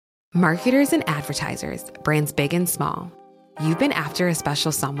Marketers and advertisers, brands big and small. You've been after a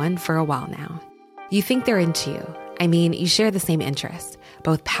special someone for a while now. You think they're into you. I mean, you share the same interests,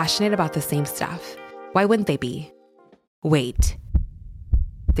 both passionate about the same stuff. Why wouldn't they be? Wait.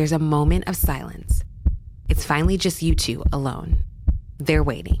 There's a moment of silence. It's finally just you two alone. They're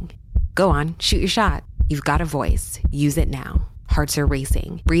waiting. Go on, shoot your shot. You've got a voice. Use it now. Hearts are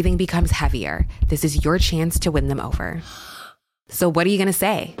racing. Breathing becomes heavier. This is your chance to win them over. So what are you going to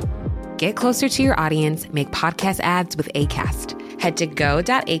say? Get closer to your audience. Make podcast ads with Acast. Head to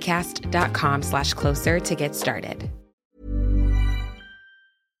go.acast.com/closer to get started.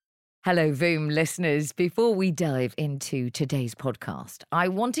 Hello, Voom listeners. Before we dive into today's podcast, I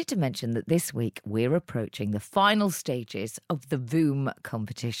wanted to mention that this week we're approaching the final stages of the Voom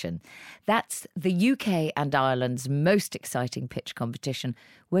competition. That's the UK and Ireland's most exciting pitch competition,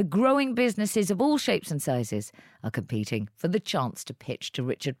 where growing businesses of all shapes and sizes are competing for the chance to pitch to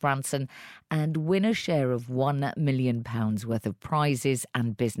Richard Branson and win a share of £1 million worth of prizes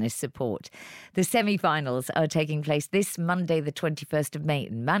and business support. The semi-finals are taking place this Monday, the 21st of May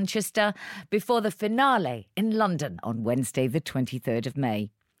in Manchester, before the finale in London on Wednesday, the 23rd of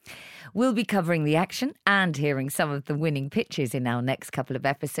May. We'll be covering the action and hearing some of the winning pitches in our next couple of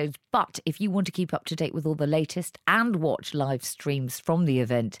episodes. But if you want to keep up to date with all the latest and watch live streams from the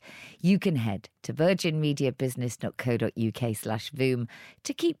event, you can head to virginmediabusiness.co.uk/Voom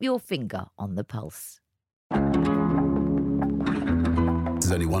to keep your finger on the pulse.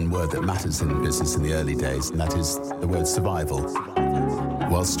 There's only one word that matters in business in the early days, and that is the word survival.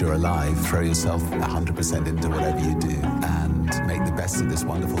 Whilst you're alive, throw yourself 100% into whatever you do and make the best of this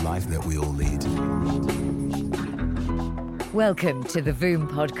wonderful life that we all lead. Welcome to the Voom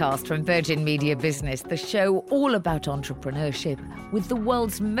podcast from Virgin Media Business, the show all about entrepreneurship with the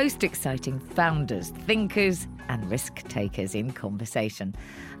world's most exciting founders, thinkers and risk takers in conversation.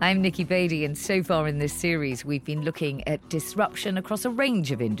 I'm Nikki Beattie, and so far in this series we've been looking at disruption across a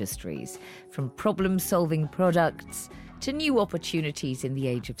range of industries, from problem-solving products to new opportunities in the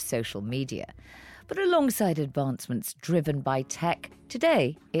age of social media. But alongside advancements driven by tech,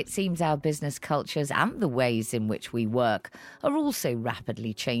 today it seems our business cultures and the ways in which we work are also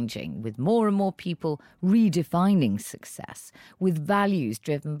rapidly changing, with more and more people redefining success, with values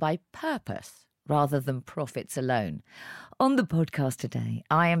driven by purpose rather than profits alone. On the podcast today,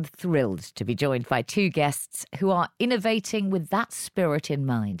 I am thrilled to be joined by two guests who are innovating with that spirit in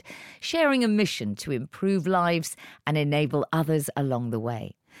mind, sharing a mission to improve lives and enable others along the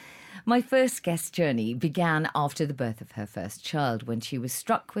way. My first guest's journey began after the birth of her first child, when she was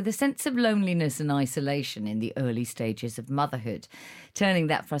struck with a sense of loneliness and isolation in the early stages of motherhood. Turning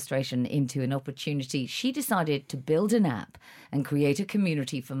that frustration into an opportunity, she decided to build an app and create a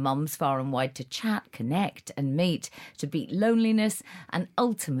community for mums far and wide to chat, connect and meet, to beat loneliness and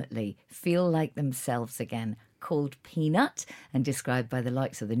ultimately feel like themselves again, called Peanut, and described by the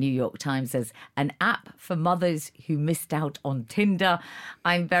likes of the New York Times as an app for mothers who missed out on Tinder.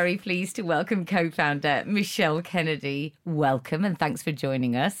 I'm very pleased to welcome co-founder Michelle Kennedy. Welcome, and thanks for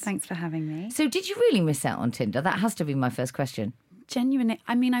joining us. Thanks for having me. So did you really miss out on Tinder? That has to be my first question. Genuinely,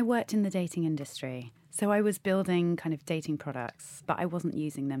 I mean, I worked in the dating industry. So I was building kind of dating products, but I wasn't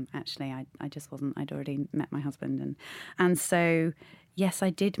using them, actually. I just wasn't. I'd already met my husband. And so, yes, I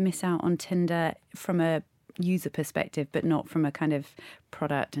did miss out on Tinder from a user perspective, but not from a kind of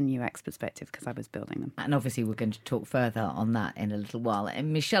product and UX perspective, because I was building them. And obviously we're going to talk further on that in a little while.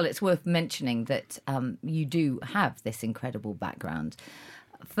 And Michelle, it's worth mentioning that you do have this incredible background.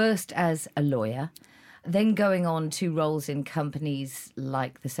 First as a lawyer, then going on to roles in companies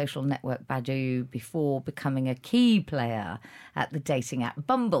like the social network Badoo, before becoming a key player at the dating app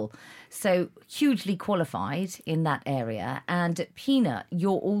Bumble. So hugely qualified in that area. And at Peanut,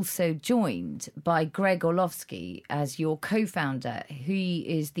 you're also joined by Greg Orlovsky as your co-founder, who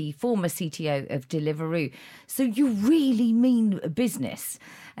is the former CTO of Deliveroo. So you really mean business.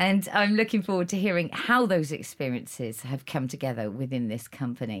 And I'm looking forward to hearing how those experiences have come together within this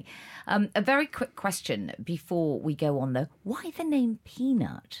company. A very quick question before we go on, though. Why the name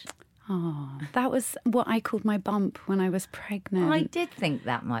Peanut? Oh, that was what I called my bump when I was pregnant. I did think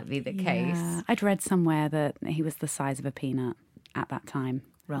that might be the case. Yeah. I'd read somewhere that he was the size of a peanut at that time.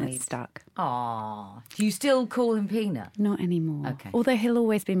 Right. It stuck. Aw. Do you still call him Peanut? Not anymore. Okay. Although he'll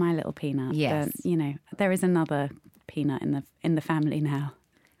always be my little peanut. Yes. But, you know, there is another peanut in the family now.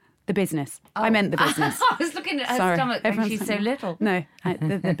 The business. Oh. I meant the business. I was looking looking at her stomach when she's so little. No,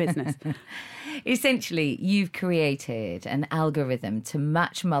 the business. Essentially, you've created an algorithm to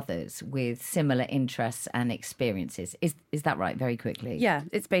match mothers with similar interests and experiences. Is that right, very quickly? Yeah,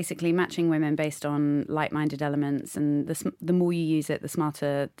 it's basically matching women based on like-minded elements, and the more you use it, the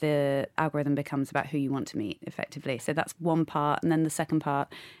smarter the algorithm becomes about who you want to meet, effectively. So that's one part. And then the second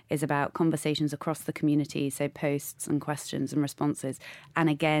part is about conversations across the community, so posts and questions and responses. And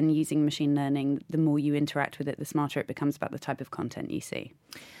again, using machine learning, the more you interact with it, the smarter it becomes about the type of content you see.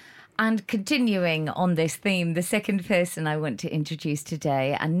 And continuing on this theme, the second person I want to introduce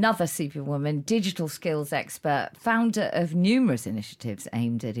today, another superwoman, digital skills expert, founder of numerous initiatives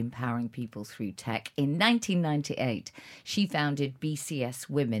aimed at empowering people through tech. In 1998, she founded BCS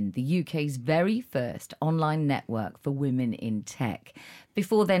Women, the UK's very first online network for women in tech.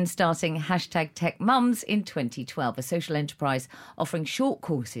 Before then starting #TechMums in 2012, a social enterprise offering short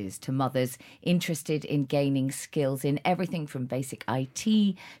courses to mothers interested in gaining skills in everything from basic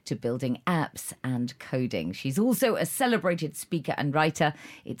IT to building apps and coding. She's also a celebrated speaker and writer.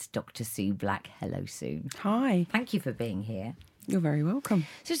 It's Dr. Sue Black. Hello, Sue. Hi. Thank you for being here. You're very welcome.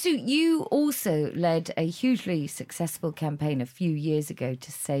 So, Sue, you also led a hugely successful campaign a few years ago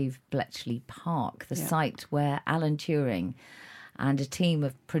to save Bletchley Park, the site where Alan Turing and a team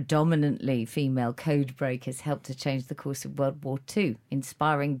of predominantly female code breakers helped to change the course of World War II,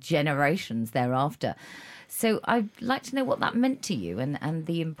 inspiring generations thereafter. So I'd like to know what that meant to you and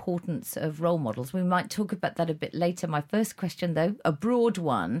the importance of role models. We might talk about that a bit later. My first question, though, a broad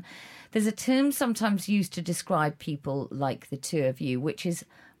one. There's a term sometimes used to describe people like the two of you, which is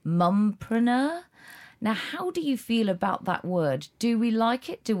mumpreneur. Now, how do you feel about that word? Do we like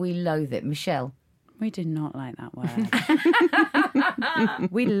it? Do we loathe it? Michelle? We do not like that word.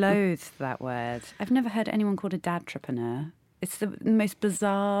 We loathe that word. I've never heard anyone called a dadtrepreneur. It's the most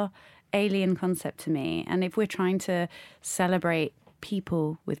bizarre, alien concept to me. And if we're trying to celebrate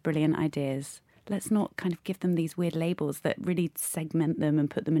people with brilliant ideas, let's not kind of give them these weird labels that really segment them and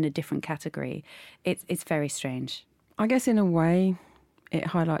put them in a different category. It's very strange. I guess in a way, it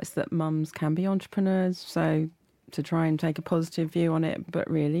highlights that mums can be entrepreneurs. So to try and take a positive view on it, but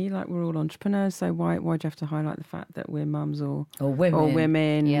really, like, we're all entrepreneurs, so why do you have to highlight the fact that we're mums or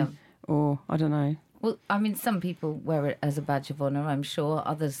women yeah. or I don't know. Well, I mean, some people wear it as a badge of honour, I'm sure.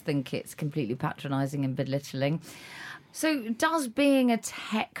 Others think it's completely patronising and belittling. So does being a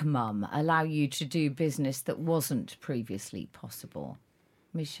tech mum allow you to do business that wasn't previously possible?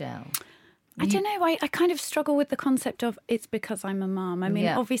 Michelle? I don't know. I kind of struggle with the concept of it's because I'm a mum. I mean,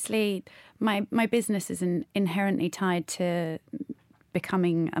 obviously, my business is inherently tied to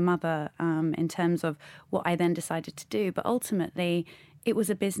becoming a mother in terms of what I then decided to do. But ultimately, it was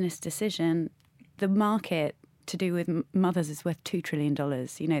a business decision. The market to do with mothers is worth $2 trillion.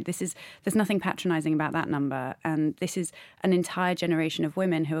 You know, there's nothing patronising about that number. And this is an entire generation of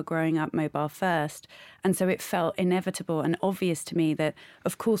women who are growing up mobile first. And so it felt inevitable and obvious to me that,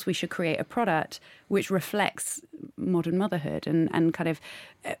 of course, we should create a product which reflects modern motherhood and kind of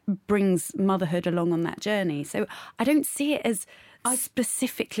brings motherhood along on that journey. So I don't see it as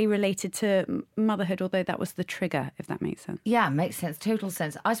specifically related to motherhood, although that was the trigger, if that makes sense. Yeah, makes sense, total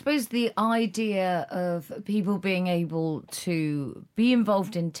sense. I suppose the idea of people being able to be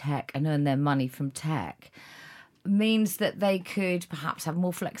involved in tech and earn their money from tech means that they could perhaps have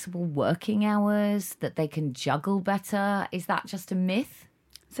more flexible working hours, that they can juggle better. Is that just a myth?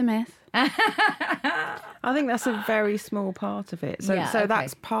 It's a myth. I think that's a very small part of it. So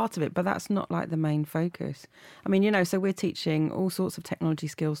that's part of it, but that's not like the main focus. I mean, you know, so we're teaching all sorts of technology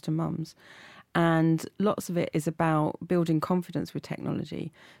skills to mums, and lots of it is about building confidence with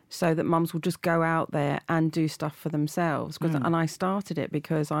technology so that mums will just go out there and do stuff for themselves. And I started it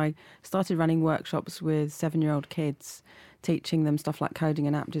because I started running workshops with 7-year-old kids, teaching them stuff like coding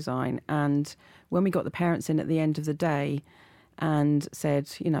and app design. And when we got the parents in at the end of the day and said,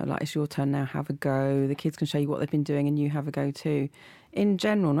 you know, like, it's your turn now, have a go. The kids can show you what they've been doing and you have a go too. In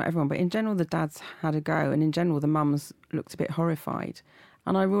general, not everyone, but in general, the dads had a go. And in general, the mums looked a bit horrified.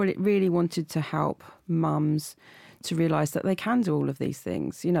 And I really wanted to help mums to realise that they can do all of these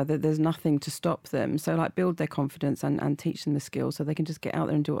things, you know, that there's nothing to stop them. So, like, build their confidence and teach them the skills so they can just get out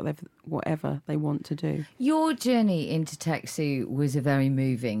there and do whatever they want to do. Your journey into tech, Sue, was a very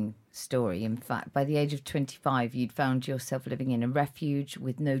moving story. In fact, by the age of 25, you'd found yourself living in a refuge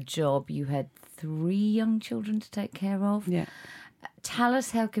with no job. You had 3 young children to take care of. Yeah. Tell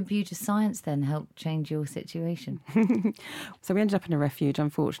us how computer science then helped change your situation. So we ended up in a refuge,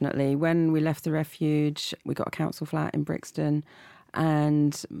 unfortunately. When we left the refuge, we got a council flat in Brixton,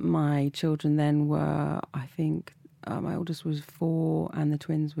 and my children then were, I think, my oldest was 4 and the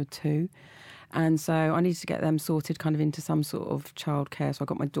twins were 2. And so I needed to get them sorted kind of into some sort of childcare. So I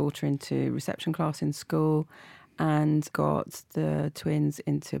got my daughter into reception class in school and got the twins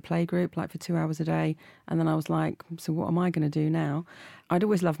into playgroup, like for 2 hours a day. And then I was like, so what am I going to do now? I'd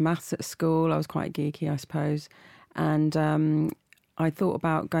always loved maths at school. I was quite geeky, I suppose. And I thought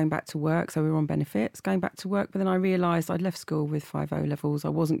about going back to work. So we were on benefits, going back to work. But then I realised I'd left school with 5 O-levels. I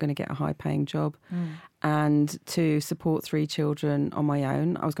wasn't going to get a high-paying job. And to support 3 children on my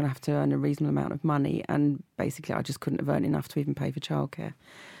own, I was going to have to earn a reasonable amount of money. And basically, I just couldn't have earned enough to even pay for childcare.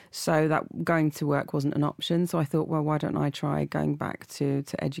 So that going to work wasn't an option. So I thought, well, why don't I try going back to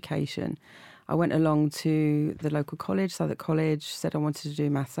education? I went along to the local college, Southwark College, said I wanted to do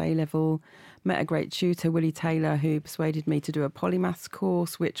Maths A-level, met a great tutor, Willie Taylor, who persuaded me to do a polymaths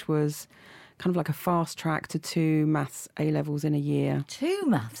course, which was kind of like a fast track to 2 Maths A-levels in a year. 2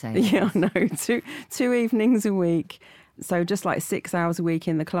 Maths A-levels? Yeah, I know, two evenings a week. So just like 6 hours a week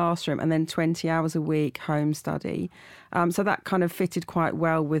in the classroom and then 20 hours a week home study. So that kind of fitted quite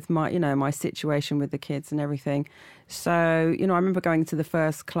well with my, my situation with the kids and everything. So, I remember going to the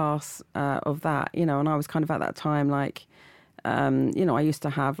first class of that, and I was kind of at that time like, I used to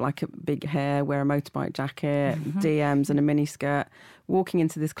have like a big hair, wear a motorbike jacket, DMs and a miniskirt, walking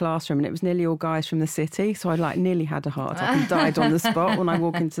into this classroom, and it was nearly all guys from the city. So I like nearly had a heart attack and died on the spot when I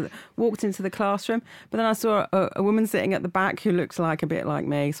walked into the classroom. But then I saw a woman sitting at the back who looked like a bit like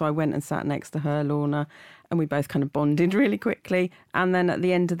me. So I went and sat next to her, Lorna, and we both kind of bonded really quickly. And then at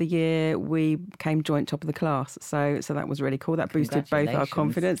the end of the year, we came joint top of the class. So that was really cool. That boosted both our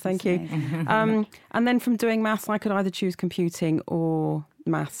confidence. Thank you. And then from doing maths, I could either choose computing or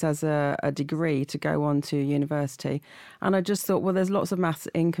maths as a degree to go on to university. And I just thought, well, there's lots of maths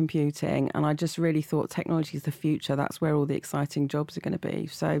in computing. And I just really thought technology is the future. That's where all the exciting jobs are going to be.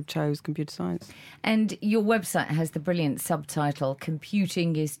 So chose computer science. And your website has the brilliant subtitle,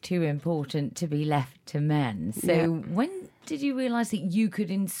 Computing is Too Important to be Left to Men. So when did you realise that you could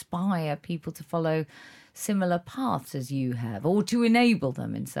inspire people to follow similar paths as you have, or to enable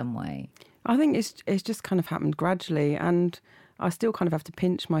them in some way? I think it's just kind of happened gradually, and I still kind of have to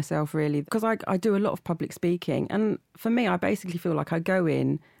pinch myself really, because I do a lot of public speaking, and for me I basically feel like I go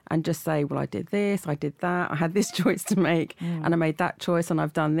in and just say, well, I did this, I did that, I had this choice to make and I made that choice and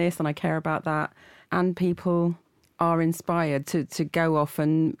I've done this and I care about that, and people are inspired to go off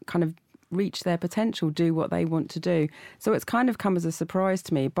and kind of reach their potential, do what they want to do. So it's kind of come as a surprise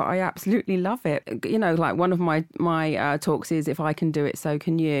to me, but I absolutely love it. Like one of my talks is, if I can do it, so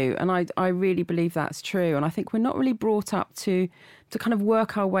can you. And I really believe that's true. And I think we're not really brought up to kind of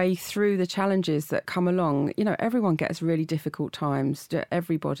work our way through the challenges that come along. Everyone gets really difficult times,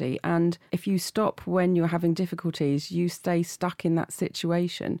 everybody. And if you stop when you're having difficulties, you stay stuck in that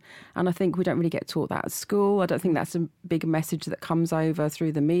situation. And I think we don't really get taught that at school. I don't think that's a big message that comes over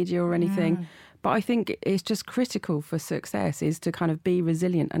through the media or anything. But I think it's just critical for success is to kind of be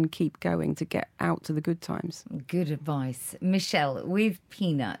resilient and keep going to get out to the good times. Good advice. Michelle, with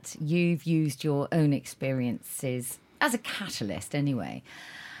Peanut, you've used your own experiences as a catalyst anyway.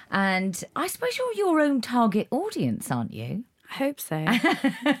 And I suppose you're your own target audience, aren't you? I hope so.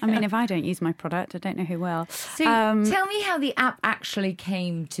 I mean, if I don't use my product, I don't know who will. So tell me how the app actually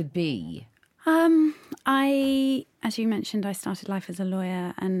came to be. As you mentioned, I started life as a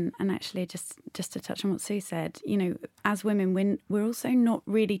lawyer, and actually just to touch on what Sue said, as women, we're also not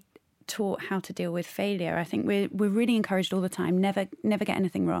really taught how to deal with failure. I think we're really encouraged all the time, never get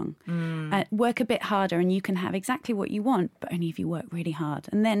anything wrong. Work a bit harder and you can have exactly what you want, but only if you work really hard.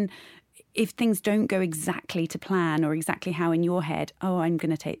 And then if things don't go exactly to plan or exactly how in your head, I'm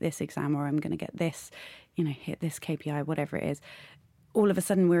going to take this exam or I'm going to get this, hit this KPI, whatever it is, all of a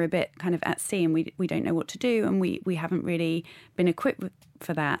sudden we're a bit kind of at sea and we don't know what to do, and we haven't really been equipped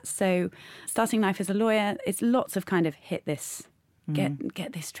for that. So starting life as a lawyer, it's lots of kind of hit this,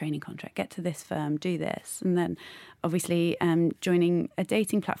 get this training contract, get to this firm, do this. And then obviously joining a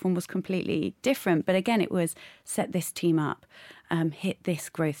dating platform was completely different. But again, it was set this team up, hit this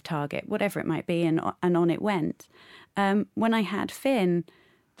growth target, whatever it might be, and on it went. When I had Finn,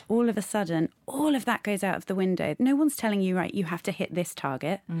 all of a sudden, all of that goes out of the window. No one's telling you, right, you have to hit this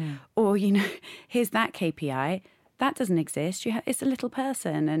target or, here's that KPI. That doesn't exist. It's a little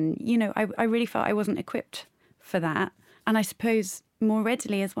person. And, I really felt I wasn't equipped for that. And I suppose more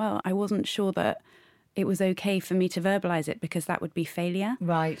readily as well, I wasn't sure that it was okay for me to verbalise it because that would be failure.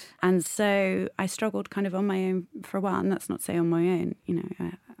 Right. And so I struggled kind of on my own for a while. And that's not to say on my own,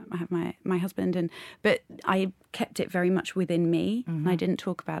 I have my husband, but I kept it very much within me and I didn't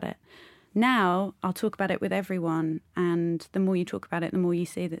talk about it. Now I'll talk about it with everyone, and the more you talk about it, the more you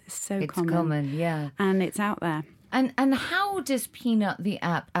see that it's common. It's common, yeah. And it's out there. And how does Peanut, the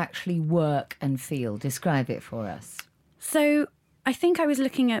app, actually work and feel? Describe it for us. So I think I was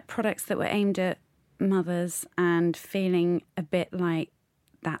looking at products that were aimed at mothers and feeling a bit like,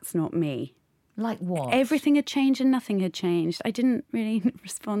 that's not me. Like what? Everything had changed and nothing had changed. I didn't really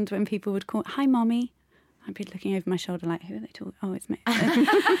respond when people would call, hi, mommy. I'd be looking over my shoulder like, who are they talking? Oh, it's me.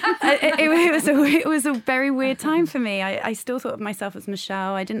 It was a very weird time for me. I still thought of myself as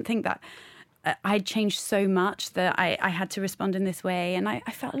Michelle. I didn't think that I'd changed so much that I had to respond in this way. And I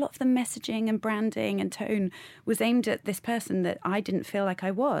felt a lot of the messaging and branding and tone was aimed at this person that I didn't feel like I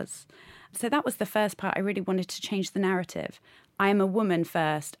was. So that was the first part. I really wanted to change the narrative. I am a woman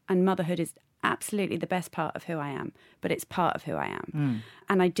first, and motherhood is absolutely the best part of who I am, but it's part of who I am.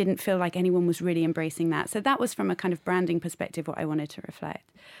 And I didn't feel like anyone was really embracing that. So that was from a kind of branding perspective what I wanted to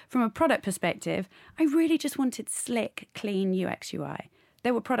reflect. From a product perspective, I really just wanted slick, clean UX UI.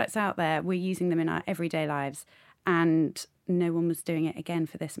 There were products out there, we're using them in our everyday lives, and no one was doing it again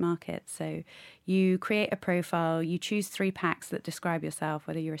for this market. So you create a profile, you choose 3 packs that describe yourself,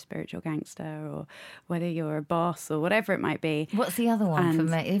 whether you're a spiritual gangster or whether you're a boss or whatever it might be. What's the other one for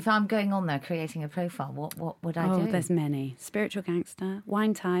me? If I'm going on there creating a profile, what would I do? Oh, there's many. Spiritual gangster,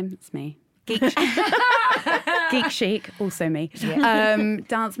 wine time, that's me. Geek chic, also me. Yeah.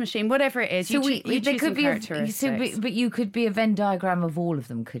 Dance machine, whatever it is. So there could be characteristics. But you could be a Venn diagram of all of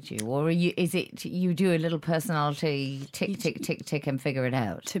them, could you? Or is it you do a little personality tick, tick, tick, tick and figure it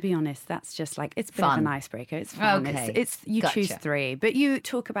out? To be honest, that's just like, it's a bit of an icebreaker. It's fun. Okay. It's you choose 3, but you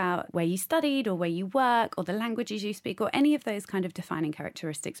talk about where you studied or where you work or the languages you speak or any of those kind of defining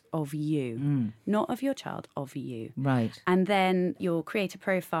characteristics of you, not of your child, of you. Right. And then you'll create a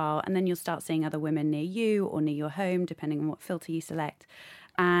profile and then you'll start seeing other women near you or near your home, depending on what filter you select.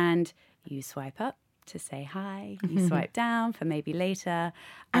 And you swipe up to say hi. You swipe down for maybe later.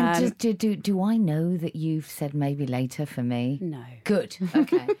 And do I know that you've said maybe later for me? No. Good.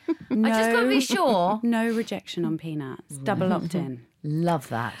 Okay. I just got to be sure. No rejection on Peanuts. Double opt-in. Love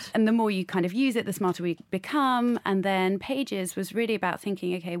that. And the more you kind of use it, the smarter we become. And then Pages was really about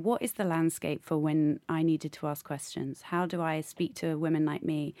thinking, okay, what is the landscape for when I needed to ask questions? How do I speak to women like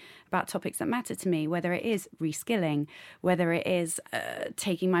me about topics that matter to me, whether it is reskilling, whether it is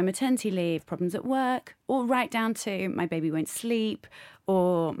taking my maternity leave, problems at work, or right down to my baby won't sleep,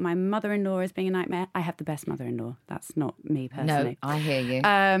 or my mother-in-law is being a nightmare. I have the best mother-in-law. That's not me personally. No, I hear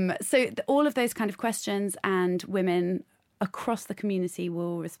you. So all of those kind of questions, and women across the community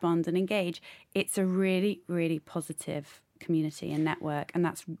will respond and engage. It's a really, really positive community and network, and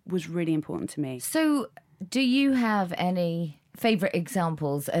that was really important to me. So do you have any favourite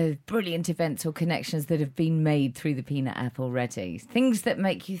examples of brilliant events or connections that have been made through the Peanut app already? Things that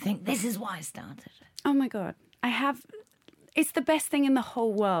make you think, this is why I started. Oh my God. I have... It's the best thing in the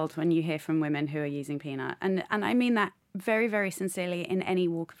whole world when you hear from women who are using Peanut. And I mean that very, very sincerely in any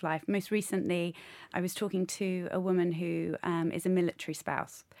walk of life. Most recently, I was talking to a woman who is a military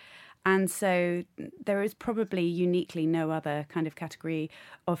spouse. And so there is probably uniquely no other kind of category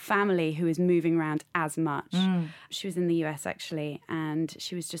of family who is moving around as much. She was in the US, actually, and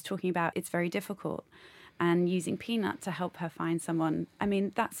she was just talking about it's very difficult. And using Peanut to help her find someone, I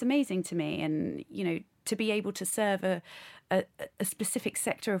mean, that's amazing to me. And, you know, to be able to serve a specific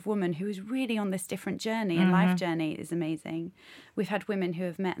sector of women who is really on this different journey and life journey is amazing. We've had women who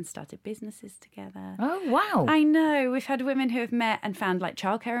have met and started businesses together. Oh, wow. I know. We've had women who have met and found like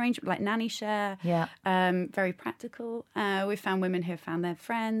childcare arrangements, like nanny share. Yeah. Very practical. We've found women who have found their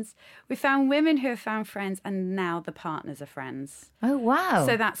friends. We've found women who have found friends, and now the partners are friends. Oh, wow.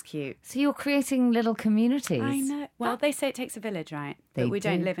 So that's cute. So you're creating little communities. I know. Well, they say it takes a village, right? But we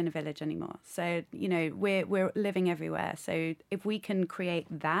don't live in a village anymore. So, you know, we're living everywhere. So if we can create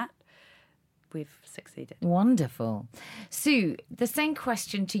that, we've succeeded. Wonderful. Sue, the same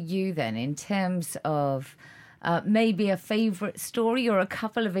question to you then in terms of maybe a favourite story or a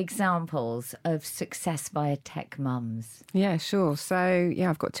couple of examples of success via tech mums. Yeah, sure. So,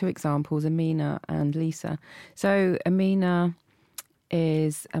 I've got 2 examples, Amina and Lisa. So Amina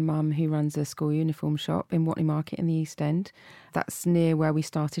is a mum who runs a school uniform shop in Whatley Market in the East End. That's near where we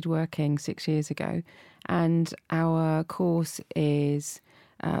started working 6 years ago. And our course is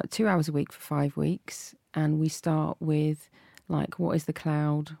 2 hours a week for 5 weeks. And we start with, like, what is the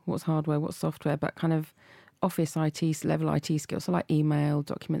cloud, what's hardware, what's software, but kind of office IT, level IT skills, so like email,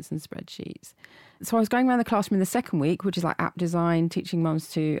 documents and spreadsheets. So I was going around the classroom in the second week, which is like app design, teaching mums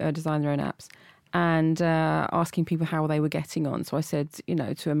to design their own apps. and asking people how they were getting on. So I said,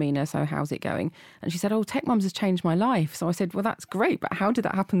 to Amina, so how's it going? And she said, Tech Mums has changed my life. So I said, well, that's great, but how did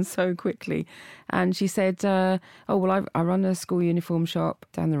that happen so quickly? And she said, I run a school uniform shop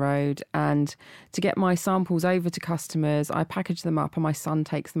down the road, and to get my samples over to customers, I package them up and my son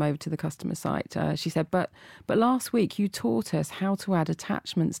takes them over to the customer site. She said, but last week you taught us how to add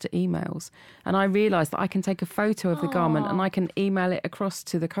attachments to emails. And I realised that I can take a photo of the garment and I can email it across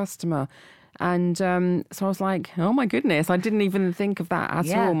to the customer. And so I was like, oh my goodness, I didn't even think of that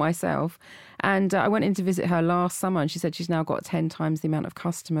at all myself. And I went in to visit her last summer, and she said she's now got 10 times the amount of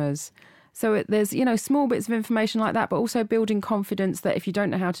customers. So there's, small bits of information like that, but also building confidence that if you don't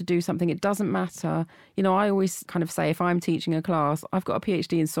know how to do something, it doesn't matter. I always kind of say, if I'm teaching a class, I've got a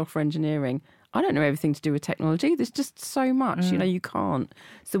PhD in software engineering. I don't know everything to do with technology. There's just so much, you can't.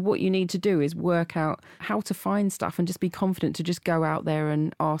 So what you need to do is work out how to find stuff and just be confident to just go out there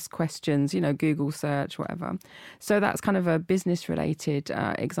and ask questions, Google search, whatever. So that's kind of a business-related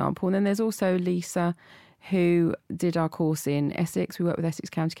example. And then there's also Lisa, who did our course in Essex. We work with Essex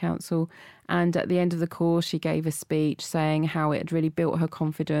County Council. And at the end of the course, she gave a speech saying how it had really built her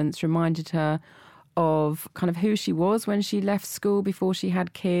confidence, reminded her of kind of who she was when she left school before she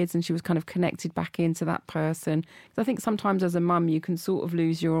had kids, and she was kind of connected back into that person. Because I think sometimes as a mum you can sort of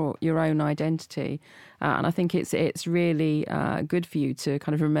lose your own identity, and I think it's really good for you to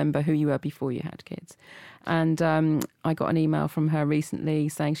kind of remember who you were before you had kids. And I got an email from her recently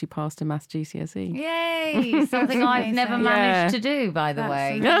saying she passed her maths GCSE. Yay! Something I've never managed to do, by the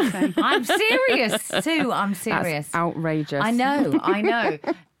way. I'm serious, Sue. I'm serious. That's outrageous. I know.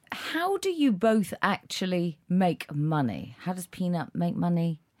 How do you both actually make money? How does Peanut make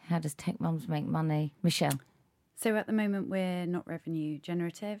money? How does Tech Mums make money? Michelle? So at the moment, we're not revenue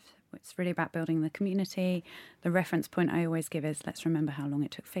generative. It's really about building the community. The reference point I always give is, let's remember how long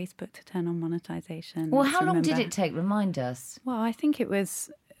it took Facebook to turn on monetization. Well, how long did it take? Remind us. Well, I think it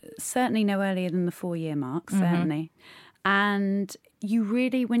was certainly no earlier than the 4-year mark, certainly. And you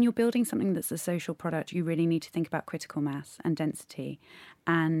really, when you're building something that's a social product, you really need to think about critical mass and density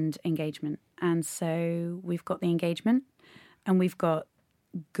and engagement. And so we've got the engagement and we've got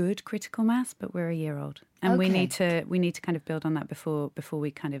good critical mass, but we're a year old. And we need to kind of build on that before we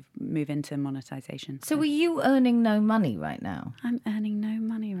kind of move into monetization. So are you earning no money right now? I'm earning no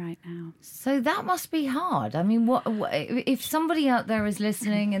money right now. So that must be hard. I mean, what if somebody out there is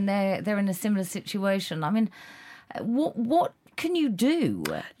listening and they're in a similar situation? I mean, what can you do?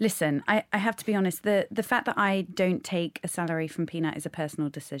 Listen, I have to be honest. The fact that I don't take a salary from Peanut is a personal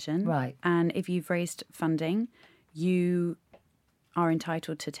decision. Right. And if you've raised funding, you are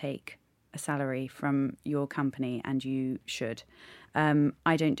entitled to take a salary from your company, and you should.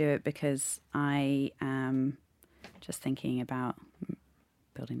 I don't do it because I am just thinking about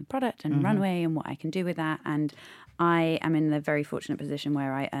building the product and Runway and what I can do with that. And I am in the very fortunate position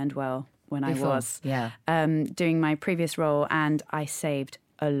where I earned well when I was doing my previous role, and I saved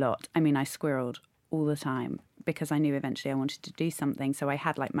a lot. I mean, I squirreled all the time because I knew eventually I wanted to do something. So I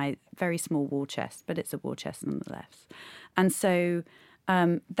had like my very small war chest, but it's a war chest nonetheless. And so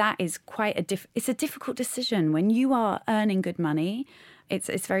that is quite it's a difficult decision. When you are earning good money,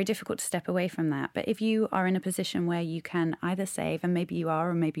 it's very difficult to step away from that. But if you are in a position where you can either save, and maybe you are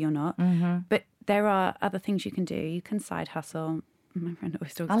or maybe you're not, but there are other things you can do. You can side hustle. My friend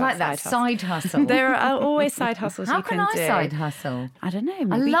always talks about that side hustle. There are always side hustles you can do. How can I side hustle? I don't know.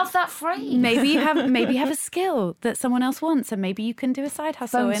 I love that phrase. Maybe you have a skill that someone else wants, and maybe you can do a side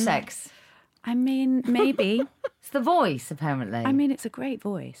hustle. Phone sex. I mean, maybe. It's the voice, apparently. I mean, it's a great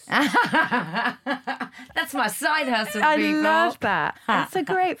voice. That's my side hustle, I people. love that. It's a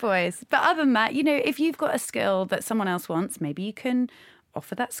great voice. But other than that, if you've got a skill that someone else wants, maybe you can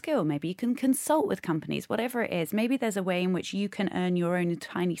offer that skill. Maybe you can consult with companies, whatever it is. Maybe there's a way in which you can earn your own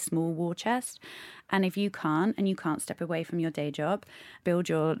tiny, small war chest. And if you can't, and you can't step away from your day job, build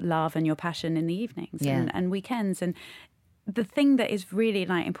your love and your passion in the evenings and weekends. And the thing that is really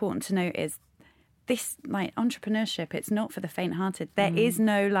important to note is this entrepreneurship, it's not for the faint-hearted. There is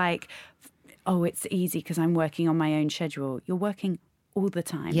no it's easy because I'm working on my own schedule. You're working all the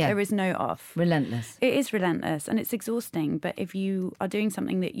time. Yeah. There is no off. Relentless. It is relentless and it's exhausting. But if you are doing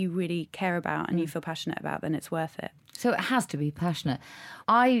something that you really care about and you feel passionate about, then it's worth it. So it has to be passionate.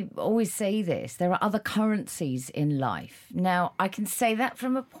 I always say this, there are other currencies in life. Now, I can say that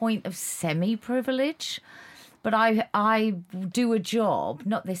from a point of semi-privilege, but I do a job,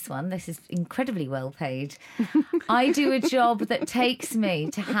 not this one, this is incredibly well paid. I do a job that takes me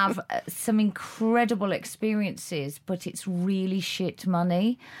to have some incredible experiences, but it's really shit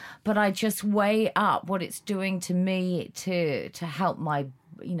money. But I just weigh up what it's doing to me to help my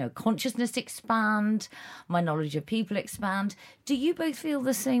consciousness expand, my knowledge of people expand. Do you both feel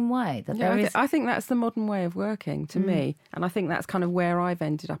the same way? I think that's the modern way of working to me. And I think that's kind of where I've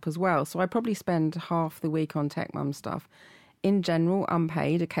ended up as well. So I probably spend half the week on Tech Mum stuff. In general,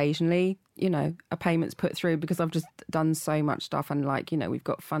 unpaid. Occasionally, a payment's put through because I've just done so much stuff and we've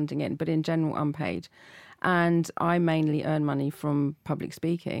got funding in, but in general, unpaid. And I mainly earn money from public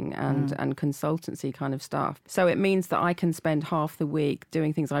speaking and consultancy kind of stuff. So it means that I can spend half the week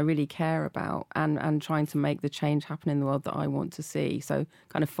doing things I really care about and trying to make the change happen in the world that I want to see. So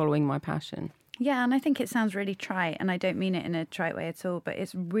kind of following my passion. Yeah, and I think it sounds really trite, and I don't mean it in a trite way at all, but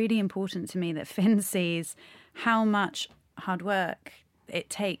it's really important to me that Finn sees how much hard work it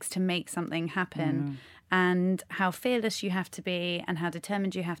takes to make something happen and how fearless you have to be and how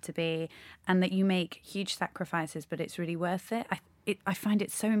determined you have to be, and that you make huge sacrifices, but it's really worth it. I find it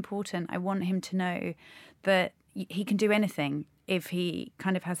so important. I want him to know that he can do anything if he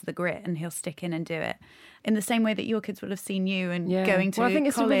kind of has the grit and he'll stick in and do it. In the same way that your kids will have seen you and going to college. Well, I think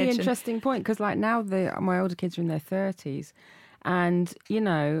it's a really interesting point because now my older kids are in their 30s and,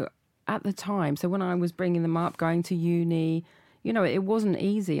 at the time, so when I was bringing them up, going to uni, it wasn't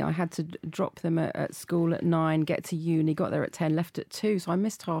easy. I had to drop them at school at 9, get to uni, got there at 10, left at 2. So I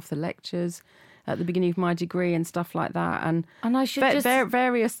missed half the lectures at the beginning of my degree and stuff like that. And I should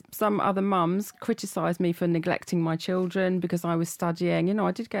some other mums criticised me for neglecting my children because I was studying.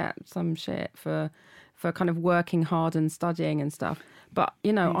 I did get some shit for kind of working hard and studying and stuff. But,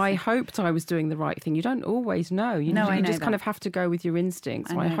 I hoped I was doing the right thing. You don't always know. You just kind of have to go with your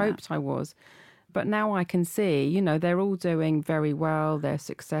instincts. So I hoped I was. But now I can see, they're all doing very well. They're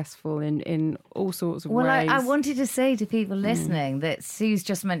successful in all sorts of ways. Well, I wanted to say to people listening that Sue's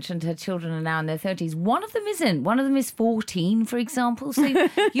just mentioned her children are now in their 30s. One of them isn't. One of them is 14, for example. So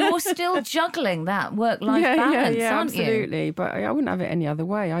you're still juggling that work-life balance, aren't you? Absolutely. But I wouldn't have it any other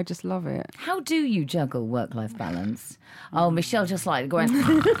way. I just love it. How do you juggle work-life balance? Oh, Michelle just like going...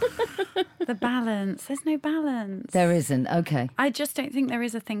 The balance. There's no balance. There isn't. Okay. I just don't think there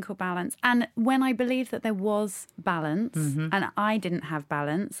is a thing called balance. And when I believed that there was balance and I didn't have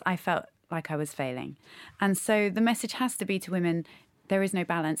balance, I felt like I was failing. And so the message has to be to women, there is no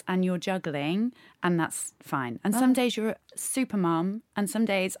balance and you're juggling and that's fine. And some days you're a super mum and some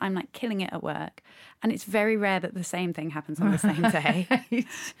days I'm like killing it at work. And it's very rare that the same thing happens on the same day.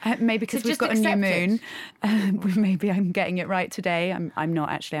 Maybe because we've got a new moon. Maybe I'm getting it right today. I'm not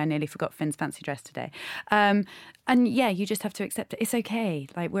actually. I nearly forgot Finn's fancy dress today. And yeah, you just have to accept it. It's okay.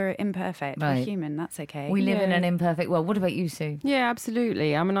 Like we're imperfect. Right. We're human. That's okay. We live in an imperfect world. What about you, Sue? Yeah,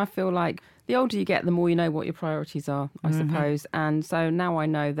 absolutely. I mean, I feel like the older you get, the more you know what your priorities are, I suppose. And so now I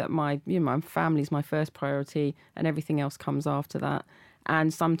know that my family's my first priority and everything else comes after that.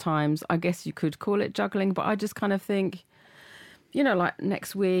 And sometimes I guess you could call it juggling, but I just kind of think, like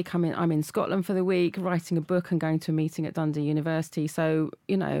next week I'm in Scotland for the week writing a book and going to a meeting at Dundee University. So,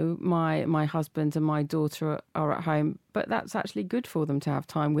 my husband and my daughter are at home, but that's actually good for them to have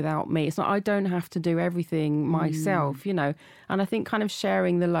time without me. It's not, I don't have to do everything myself, and I think kind of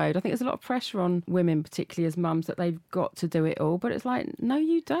sharing the load. I think there's a lot of pressure on women, particularly as mums, that they've got to do it all. But it's like, no,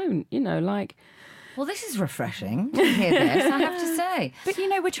 you don't, Well, this is refreshing to hear this, I have to say. But,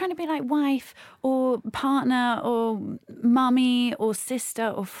 we're trying to be like wife or partner or mummy or sister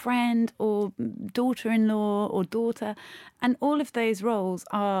or friend or daughter-in-law or daughter. And all of those roles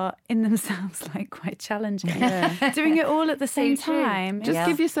are in themselves like quite challenging. Yeah. Doing it all at the same time. Just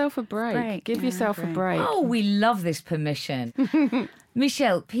give yourself a break. Give yourself a break. Oh, we love this permission.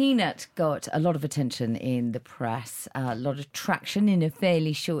 Michelle, Peanut got a lot of attention in the press, a lot of traction in a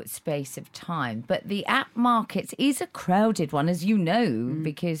fairly short space of time. But the app market is a crowded one, as you know,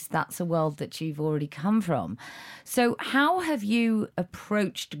 because that's a world that you've already come from. So how have you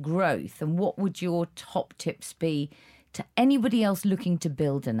approached growth and what would your top tips be to anybody else looking to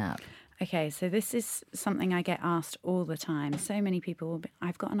build an app? Okay, so this is something I get asked all the time. So many people will be,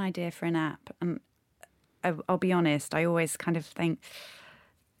 I've got an idea for an app and I'll be honest, I always kind of think,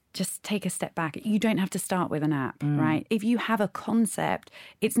 just take a step back. You don't have to start with an app, right? If you have a concept,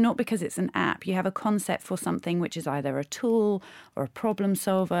 it's not because it's an app. You have a concept for something which is either a tool or a problem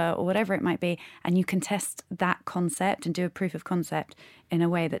solver or whatever it might be, and you can test that concept and do a proof of concept in a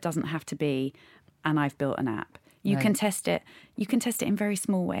way that doesn't have to be, and I've built an app. You can test it. You can test it in very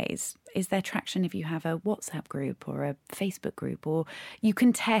small ways. Is there traction if you have a WhatsApp group or a Facebook group? Or you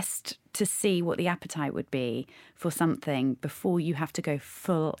can test to see what the appetite would be for something before you have to go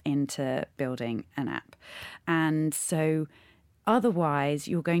full into building an app. And so otherwise,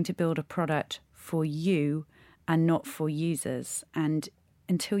 you're going to build a product for you and not for users. And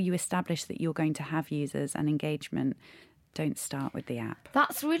until you establish that you're going to have users and engagement, don't start with the app.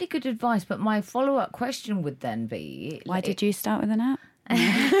 That's really good advice. But my follow-up question would then be... Why did you start with an app?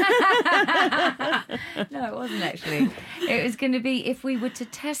 No, it wasn't actually. It was going to be if we were to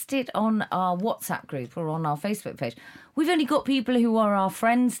test it on our WhatsApp group or on our Facebook page. We've only got people who are our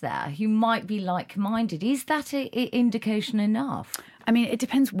friends there who might be like-minded. Is that an indication enough? I mean, it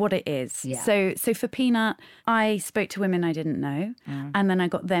depends what it is. Yeah. So for Peanut, I spoke to women I didn't know, and then I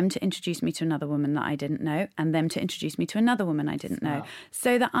got them to introduce me to another woman that I didn't know, and them to introduce me to another woman I didn't know.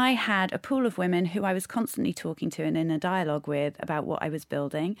 So that I had a pool of women who I was constantly talking to and in a dialogue with about what I was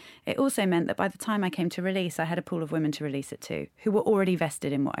building. It also meant that by the time I came to release, I had a pool of women to release it to who were already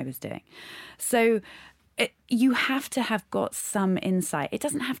vested in what I was doing. So you have to have got some insight. It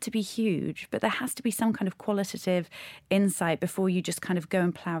doesn't have to be huge, but there has to be some kind of qualitative insight before you just kind of go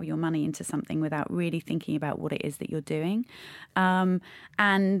and plough your money into something without really thinking about what it is that you're doing.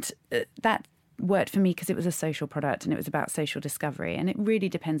 And that worked for me because it was a social product and it was about social discovery. And it really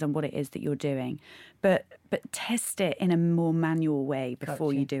depends on what it is that you're doing. But test it in a more manual way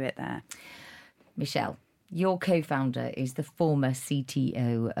before you do it there. Michelle, your co-founder is the former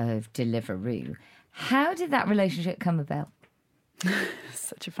CTO of Deliveroo. How did that relationship come about?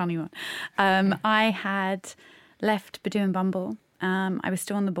 Such a funny one. I had left Badoo and Bumble. I was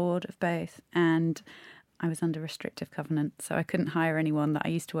still on the board of both, and I was under restrictive covenant, so I couldn't hire anyone that I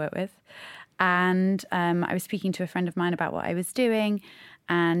used to work with. And I was speaking to a friend of mine about what I was doing,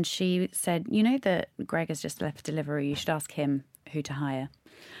 and she said, you know that Greg has just left Deliveroo, you should ask him who to hire.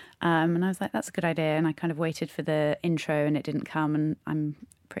 And I was like, that's a good idea. And I kind of waited for the intro and it didn't come, and I'm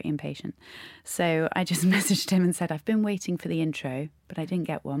pretty impatient. So I just messaged him and said, I've been waiting for the intro, but I didn't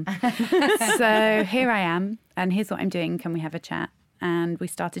get one. So here I am, and here's what I'm doing. Can we have a chat? And we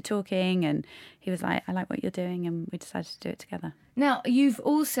started talking, and he was like, I like what you're doing, and we decided to do it together. Now, you've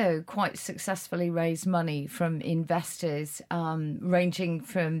also quite successfully raised money from investors, ranging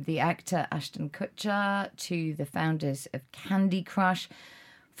from the actor Ashton Kutcher to the founders of Candy Crush.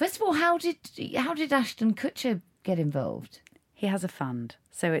 First of all, how did Ashton Kutcher get involved? He has a fund.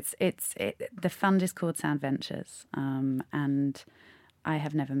 So the fund is called Sound Ventures, and I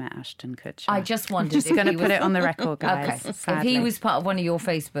have never met Ashton Kutcher. I just wondered. Just going to put it on the record, guys. Okay. Sadly. If he was part of one of your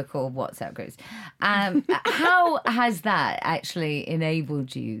Facebook or WhatsApp groups, how has that actually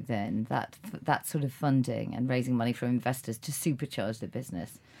enabled you then, that sort of funding and raising money from investors to supercharge the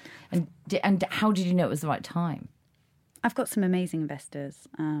business? And how did you know it was the right time? I've got some amazing investors.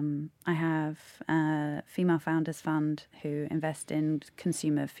 I have a Female Founders Fund who invest in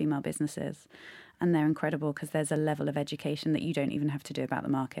consumer female businesses. And they're incredible because there's a level of education that you don't even have to do about the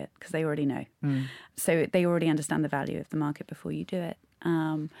market because they already know. So they already understand the value of the market before you do it.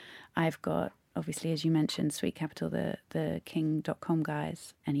 I've got, obviously, as you mentioned, Sweet Capital, the King.com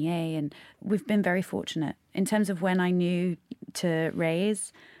guys, NEA. And we've been very fortunate. In terms of when I knew to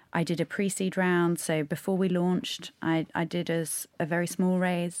raise, I did a pre-seed round. So before we launched, I did a very small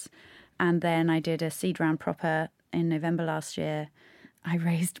raise. And then I did a seed round proper in November last year. I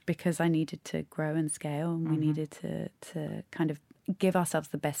raised because I needed to grow and scale, and we needed to kind of give ourselves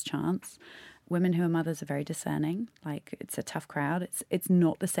the best chance. Women who are mothers are very discerning. Like, it's a tough crowd. It's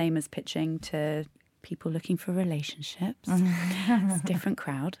not the same as pitching to people looking for relationships. It's a different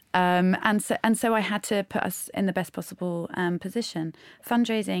crowd. And so I had to put us in the best possible position.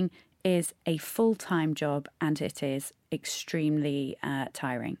 Fundraising is a full-time job, and it is extremely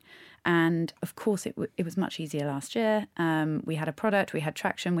tiring. And of course, it was much easier last year. We had a product, we had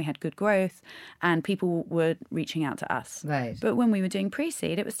traction, we had good growth, and people were reaching out to us. Right. But when we were doing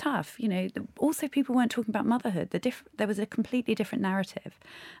pre-seed, it was tough. You know, also people weren't talking about motherhood. There was a completely different narrative.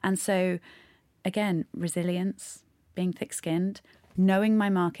 And so, again, resilience, being thick-skinned, knowing my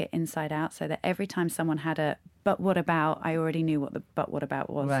market inside out, so that every time someone had a "but what about," I already knew what the "but what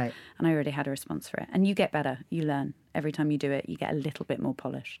about" was. Right. And I already had a response for it. And you get better, you learn. Every time you do it, you get a little bit more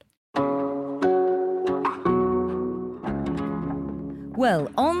polished.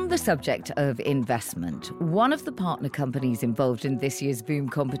 Well, on the subject of investment, one of the partner companies involved in this year's Boom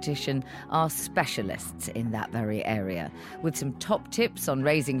competition are specialists in that very area. With some top tips on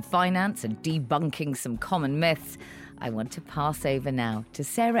raising finance and debunking some common myths, I want to pass over now to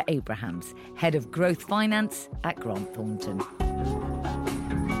Sarah Abrahams, Head of Growth Finance at Grant Thornton.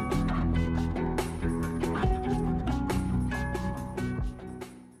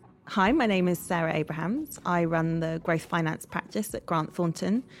 Hi, my name is Sarah Abrahams. I run the growth finance practice at Grant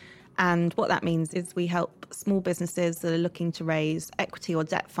Thornton. And what that means is we help small businesses that are looking to raise equity or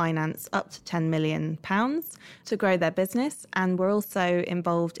debt finance up to £10 million to grow their business. And we're also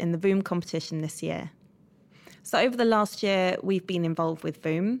involved in the Boom competition this year. So over the last year, we've been involved with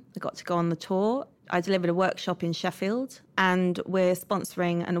Boom. We got to go on the tour. I delivered a workshop in Sheffield, and we're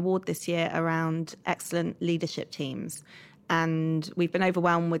sponsoring an award this year around excellent leadership teams. And we've been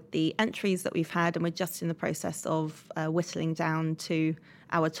overwhelmed with the entries that we've had, and we're just in the process of whittling down to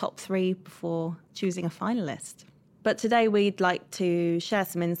our top 3 before choosing a finalist. But today we'd like to share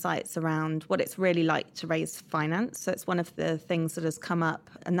some insights around what it's really like to raise finance. So it's one of the things that has come up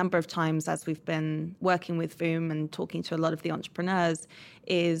a number of times as we've been working with Voom and talking to a lot of the entrepreneurs,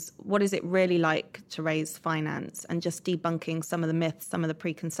 is what is it really like to raise finance, and just debunking some of the myths, some of the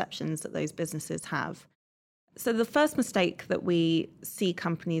preconceptions that those businesses have. So the first mistake that we see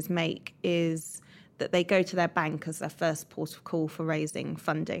companies make is that they go to their bank as their first port of call for raising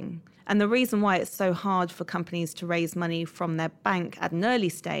funding. And the reason why it's so hard for companies to raise money from their bank at an early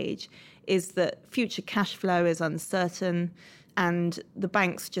stage is that future cash flow is uncertain, and the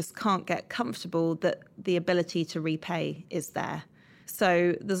banks just can't get comfortable that the ability to repay is there.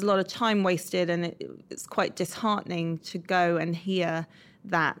 So there's a lot of time wasted, and it's quite disheartening to go and hear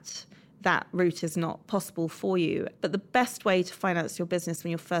that route is not possible for you. But the best way to finance your business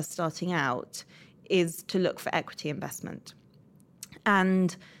when you're first starting out is to look for equity investment.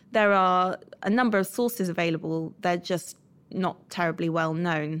 And there are a number of sources available. They're just not terribly well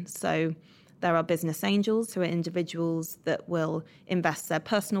known. So there are business angels, who are individuals that will invest their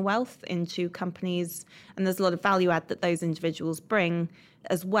personal wealth into companies. And there's a lot of value add that those individuals bring,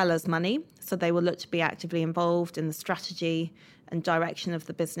 as well as money. So they will look to be actively involved in the strategy and direction of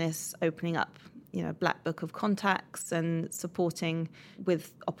the business, opening up, a black book of contacts and supporting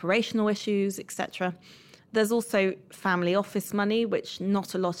with operational issues, etc. There's also family office money, which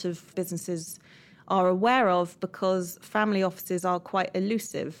not a lot of businesses are aware of, because family offices are quite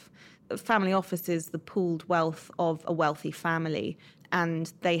elusive. Family office is the pooled wealth of a wealthy family,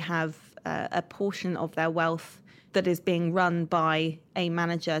 and they have a portion of their wealth that is being run by a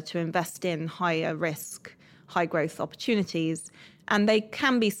manager to invest in higher risk, high growth opportunities. And they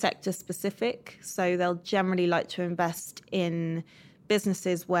can be sector specific. So they'll generally like to invest in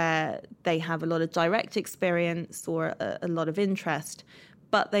businesses where they have a lot of direct experience or a lot of interest.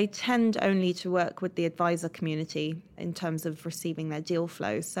 But they tend only to work with the advisor community in terms of receiving their deal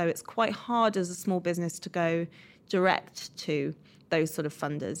flow. So it's quite hard as a small business to go direct to those sort of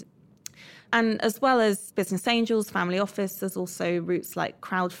funders. And as well as business angels, family office, there's also routes like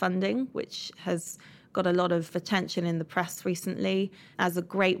crowdfunding, which has got a lot of attention in the press recently as a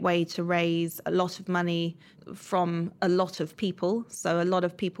great way to raise a lot of money from a lot of people. So a lot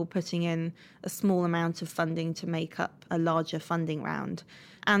of people putting in a small amount of funding to make up a larger funding round.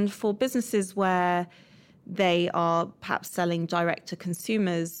 And for businesses where they are perhaps selling direct to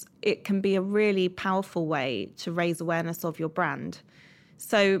consumers, it can be a really powerful way to raise awareness of your brand.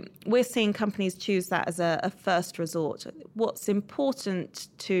 So we're seeing companies choose that as a first resort. What's important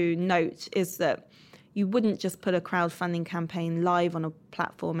to note is that you wouldn't just put a crowdfunding campaign live on a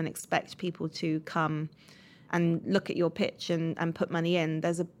platform and expect people to come and look at your pitch and put money in.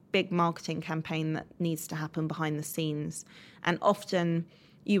 There's a big marketing campaign that needs to happen behind the scenes. And often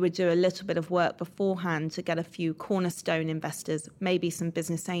you would do a little bit of work beforehand to get a few cornerstone investors, maybe some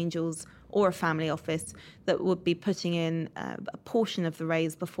business angels or a family office that would be putting in a portion of the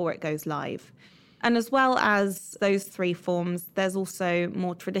raise before it goes live. And as well as those 3 forms, there's also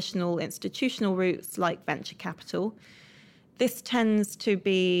more traditional institutional routes like venture capital. This tends to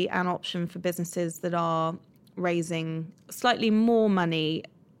be an option for businesses that are raising slightly more money,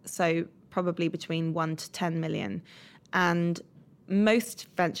 so probably between 1 to 10 million. And most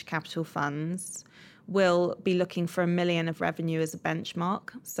venture capital funds will be looking for $1 million of revenue as a benchmark.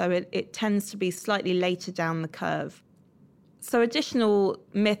 So it tends to be slightly later down the curve. So additional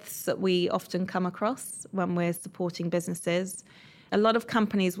myths that we often come across when we're supporting businesses, a lot of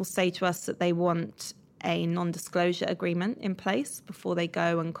companies will say to us that they want a non-disclosure agreement in place before they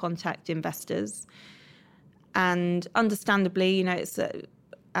go and contact investors. And understandably, it's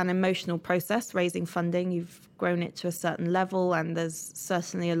an emotional process, raising funding. You've grown it to a certain level, and there's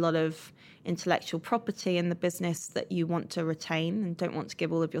certainly a lot of intellectual property in the business that you want to retain and don't want to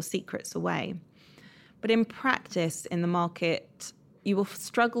give all of your secrets away. But in practice, in the market, you will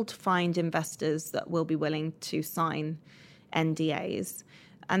struggle to find investors that will be willing to sign NDAs.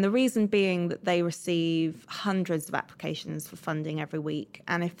 And the reason being that they receive hundreds of applications for funding every week.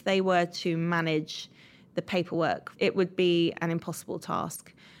 And if they were to manage the paperwork, it would be an impossible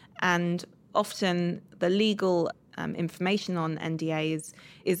task. And often the legal information on NDAs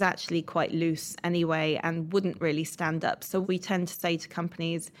is actually quite loose anyway and wouldn't really stand up. So we tend to say to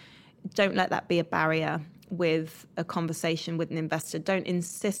companies, don't let that be a barrier with a conversation with an investor. Don't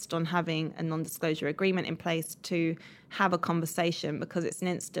insist on having a non-disclosure agreement in place to have a conversation, because it's an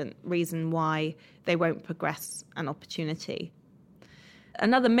instant reason why they won't progress an opportunity.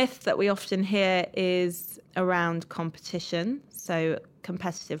 Another myth that we often hear is around competition, so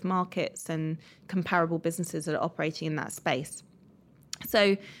competitive markets and comparable businesses that are operating in that space.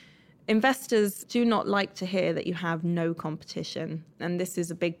 So investors do not like to hear that you have no competition. And this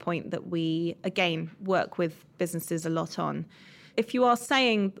is a big point that we, again, work with businesses a lot on. If you are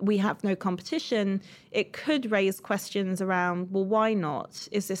saying we have no competition, it could raise questions around, well, why not?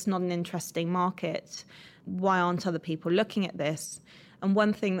 Is this not an interesting market? Why aren't other people looking at this? And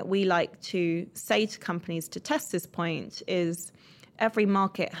one thing that we like to say to companies to test this point is every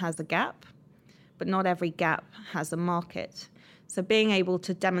market has a gap, but not every gap has a market. So being able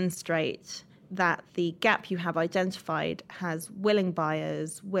to demonstrate that the gap you have identified has willing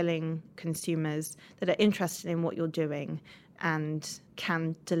buyers, willing consumers that are interested in what you're doing and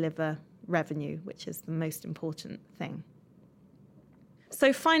can deliver revenue, which is the most important thing.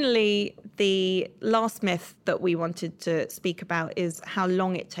 So finally, the last myth that we wanted to speak about is how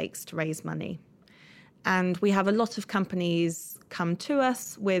long it takes to raise money. And we have a lot of companies come to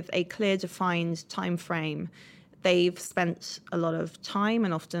us with a clear, defined time frame. They've spent a lot of time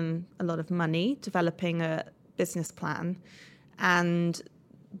and often a lot of money developing a business plan, and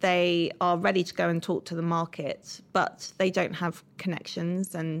they are ready to go and talk to the market, but they don't have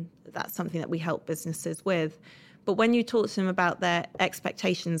connections, and that's something that we help businesses with. But when you talk to them about their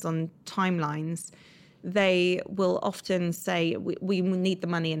expectations on timelines, they will often say, we need the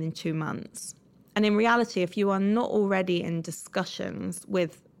money in 2 months. And in reality, if you are not already in discussions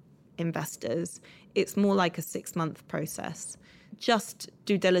with investors, it's more like a 6-month process. Just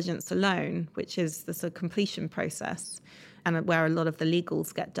due diligence alone, which is the sort of completion process, and where a lot of the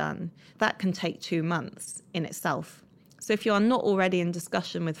legals get done, that can take 2 months in itself. So if you are not already in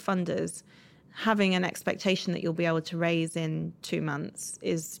discussion with funders, having an expectation that you'll be able to raise in 2 months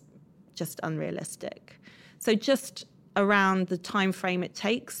is just unrealistic. So just around the time frame it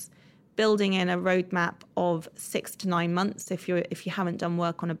takes, building in a roadmap of 6 to 9 months, if you haven't done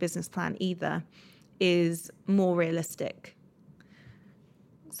work on a business plan either, is more realistic.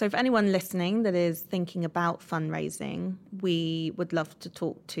 So if anyone listening that is thinking about fundraising, we would love to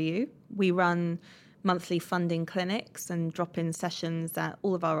talk to you. We run monthly funding clinics and drop-in sessions at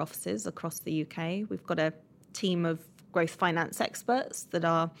all of our offices across the UK. We've got a team of growth finance experts that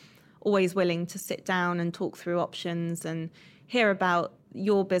are always willing to sit down and talk through options and hear about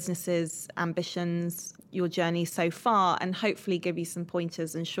your business's ambitions, your journey so far, and hopefully give you some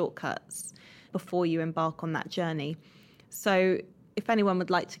pointers and shortcuts before you embark on that journey. So if anyone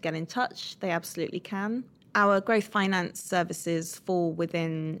would like to get in touch, they absolutely can. Our growth finance services fall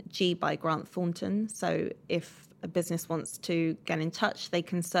within G by Grant Thornton. So if a business wants to get in touch, they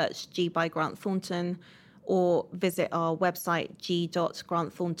can search G by Grant Thornton or visit our website,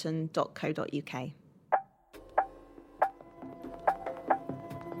 g.grantthornton.co.uk.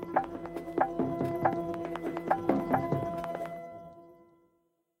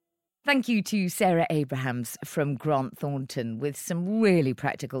 Thank you to Sarah Abrahams from Grant Thornton with some really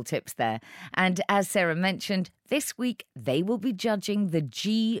practical tips there. And as Sarah mentioned, this week they will be judging the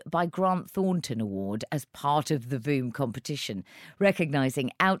G by Grant Thornton Award as part of the VOOM competition,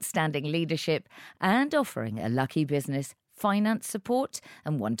 recognising outstanding leadership and offering a lucky business finance support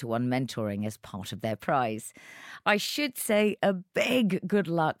and one-to-one mentoring as part of their prize. I should say a big good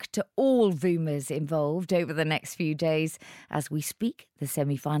luck to all Voomers involved over the next few days. As we speak, the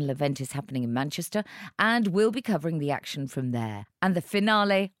semi-final event is happening in Manchester and we'll be covering the action from there. And the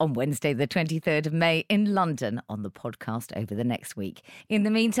finale on Wednesday, the 23rd of May in London on the podcast over the next week. In the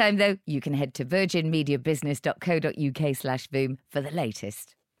meantime, though, you can head to virginmediabusiness.co.uk/Voom for the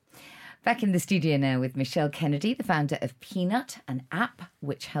latest. Back in the studio now with Michelle Kennedy, the founder of Peanut, an app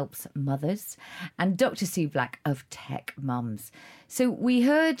which helps mothers, and Dr. Sue Black of Tech Mums. So we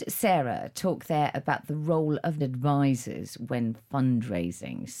heard Sarah talk there about the role of advisors when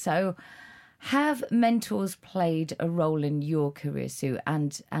fundraising. So have mentors played a role in your career, Sue,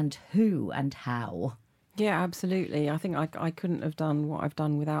 and who and how? Yeah, absolutely. I think I couldn't have done what I've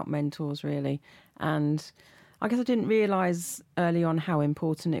done without mentors, really. And I guess I didn't realise early on how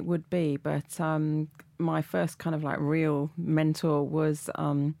important it would be, but my first kind of like real mentor was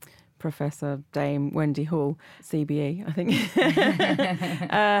Professor Dame Wendy Hall, CBE, I think.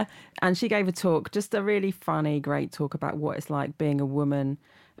 And she gave a talk, just a really funny, great talk about what it's like being a woman,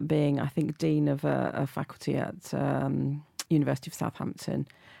 being, I think, Dean of a faculty at University of Southampton.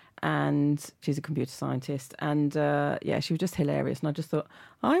 and she's a computer scientist. And she was just hilarious. And I just thought,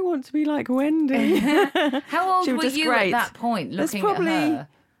 I want to be like Wendy. How old were you at that point, looking at her?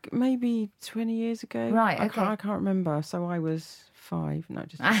 Maybe 20 years ago. Right, okay. I can't remember. So I was 5. No,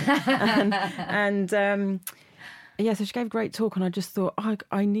 just so she gave a great talk, and I just thought,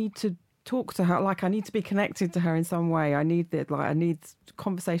 I need to talk to her. Like, I need to be connected to her in some way. I need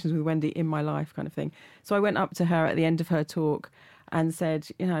conversations with Wendy in my life, kind of thing. So I went up to her at the end of her talk and said,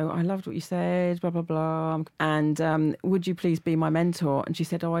 I loved what you said, blah, blah, blah. And would you please be my mentor? And she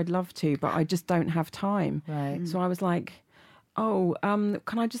said, I'd love to, but I just don't have time. Right. So I was like, can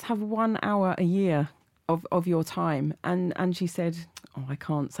I just have 1 hour a year of your time? And she said, I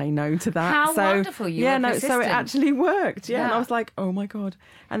can't say no to that. How wonderful you were persistent. So it actually worked. Yeah. And I was like, oh my God.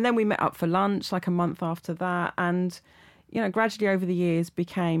 And then we met up for lunch like a month after that. And, gradually over the years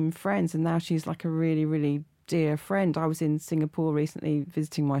became friends. And now she's like a really, really dear friend. I was in Singapore recently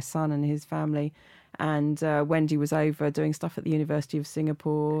visiting my son and his family. And Wendy was over doing stuff at the University of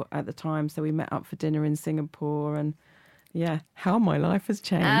Singapore at the time. So we met up for dinner in Singapore, and how my life has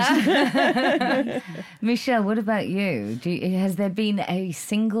changed. Michelle, what about you? Has there been a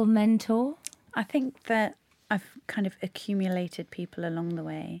single mentor? I think that I've kind of accumulated people along the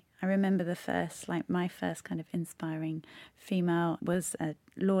way. I remember my first kind of inspiring female was a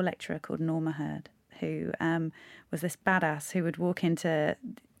law lecturer called Norma Hurd, who was this badass who would walk into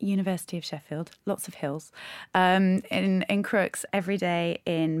University of Sheffield, lots of hills, in Crooks every day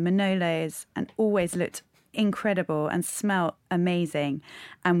in Manolos, and always looked incredible and smelled amazing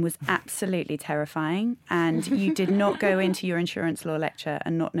and was absolutely terrifying. And you did not go into your insurance law lecture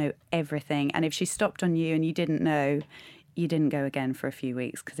and not know everything. And if she stopped on you and you didn't know, you didn't go again for a few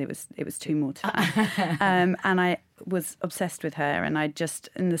weeks because it was too mortifying. And I was obsessed with her, and I just,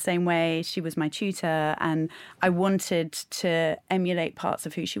 in the same way, she was my tutor, and I wanted to emulate parts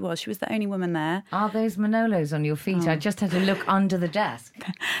of who she was. She was the only woman there. Are those Manolos on your feet? I just had to look under the desk.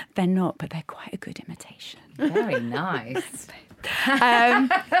 They're not, but they're quite a good imitation. Very nice.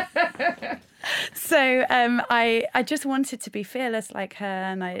 So I just wanted to be fearless like her,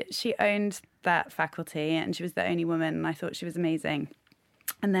 and she owned that faculty, and she was the only woman, and I thought she was amazing.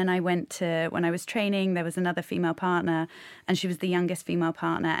 And then when I was training, there was another female partner, and she was the youngest female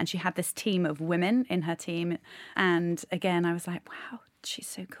partner, and she had this team of women in her team. And again, I was like, wow, she's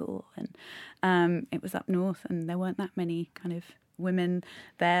so cool. And it was up north, and there weren't that many kind of women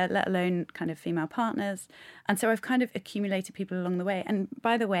there, let alone kind of female partners. And so I've kind of accumulated people along the way. And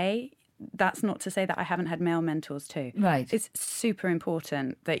by the way, that's not to say that I haven't had male mentors too. Right. It's super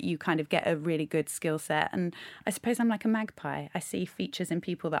important that you kind of get a really good skill set. And I suppose I'm like a magpie. I see features in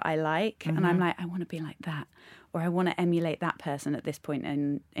people that I like, and I'm like, I want to be like that. Or I want to emulate that person at this point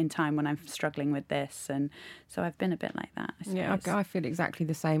in time when I'm struggling with this. And so I've been a bit like that, I suppose. Yeah, I feel exactly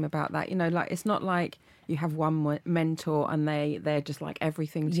the same about that. It's not like you have one mentor and they're just like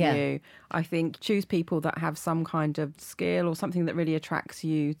everything to you. I think choose people that have some kind of skill or something that really attracts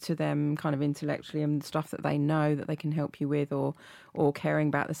you to them kind of intellectually, and stuff that they know that they can help you with, or caring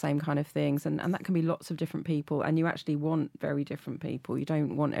about the same kind of things. And that can be lots of different people, and you actually want very different people. You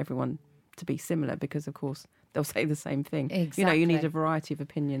don't want everyone to be similar because, of course, they'll say the same thing. Exactly. You need a variety of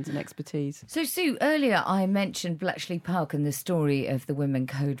opinions and expertise. So, Sue, earlier I mentioned Bletchley Park and the story of the women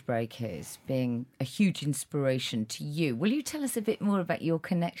code breakers being a huge inspiration to you. Will you tell us a bit more about your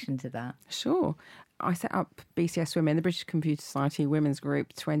connection to that? Sure. I set up BCS Women, the British Computer Society Women's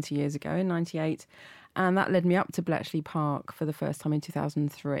Group, 20 years ago in 98. And that led me up to Bletchley Park for the first time in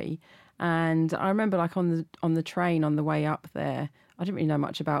 2003. And I remember, like, on the train on the way up there, I didn't really know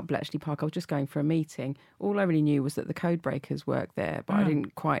much about Bletchley Park. I was just going for a meeting. All I really knew was that the code breakers worked there, but I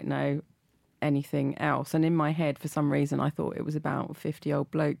didn't quite know anything else. And in my head, for some reason, I thought it was about 50 old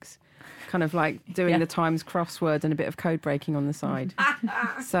blokes kind of like doing the Times crossword and a bit of code breaking on the side.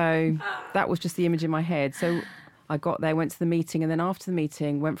 So that was just the image in my head. So I got there, went to the meeting, and then after the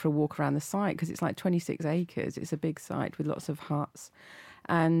meeting, went for a walk around the site, because it's like 26 acres. It's a big site with lots of huts.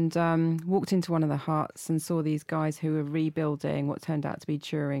 And walked into one of the huts and saw these guys who were rebuilding what turned out to be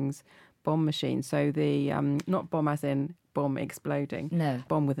Turing's bomb machine. So the, not bomb as in bomb exploding, no,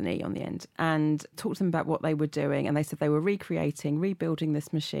 bomb with an E on the end. And talked to them about what they were doing. And they said they were rebuilding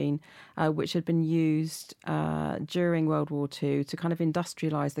this machine, which had been used during World War II to kind of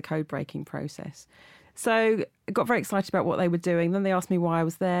industrialise the code breaking process. So I got very excited about what they were doing. Then they asked me why I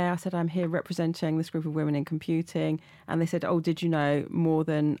was there. I said, I'm here representing this group of women in computing. And they said, oh, did you know more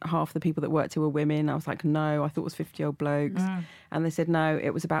than half the people that worked here were women? I was like, no, I thought it was 50 old blokes. And they said, no,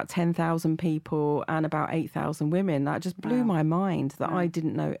 it was about 10,000 people and about 8,000 women. That just blew my mind that I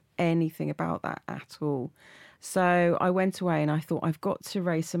didn't know anything about that at all. So I went away and I thought, I've got to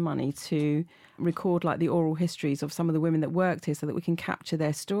raise some money to record like the oral histories of some of the women that worked here so that we can capture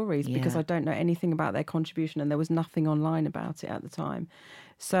their stories, because I don't know anything about their contribution and there was nothing online about it at the time.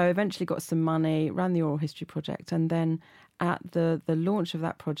 So eventually got some money, ran the oral history project, and then at the launch of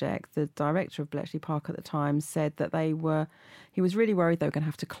that project, the director of Bletchley Park at the time said that he was really worried they were going to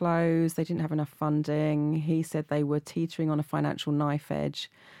have to close. They didn't have enough funding. He said they were teetering on a financial knife edge.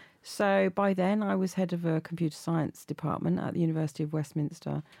 So by then I was head of a computer science department at the University of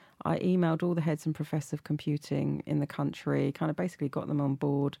Westminster. I emailed all the heads and professors of computing in the country, kind of basically got them on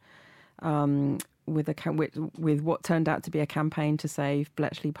board with what turned out to be a campaign to save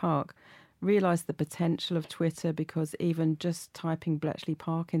Bletchley Park. Realised the potential of Twitter, because even just typing Bletchley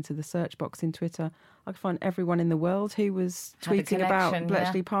Park into the search box in Twitter, I could find everyone in the world who was tweeting about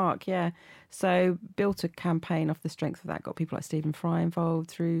Bletchley Park. So built a campaign off the strength of that, got people like Stephen Fry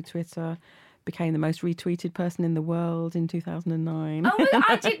involved through Twitter, became the most retweeted person in the world in 2009. Oh,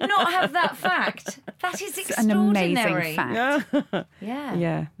 I did not have that fact. That is extraordinary. An amazing fact.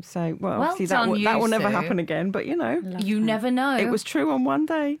 Yeah. So, obviously that will never happen again, but you never know. It was true on one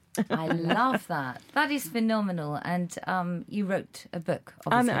day. I love that. That is phenomenal. And you wrote a book,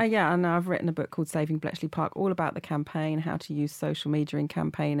 obviously. And I've written a book called Saving Bletchley Park, all about the campaign, how to use social media in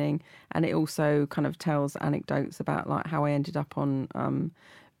campaigning. And it also kind of tells anecdotes about like how I ended up on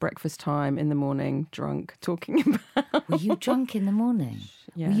breakfast time in the morning, drunk, talking about... Were you drunk in the morning?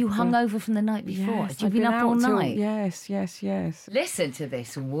 Yeah. Were you hungover from the night before? Yes, Had you been up all night? Yes. Listen to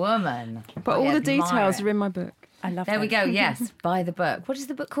this woman. But all the details are in my book. I love There we go, yes. Buy the book. What is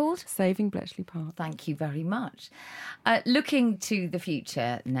the book called? Saving Bletchley Park. Thank you very much. Looking to the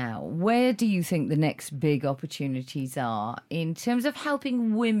future now, where do you think the next big opportunities are in terms of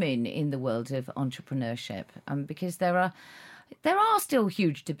helping women in the world of entrepreneurship? Because there are still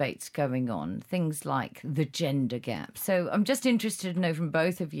huge debates going on, things like the gender gap. So I'm just interested to know from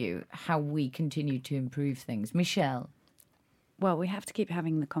both of you how we continue to improve things. Michelle? Well, we have to keep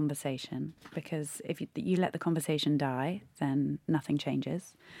having the conversation, because if you let the conversation die, then nothing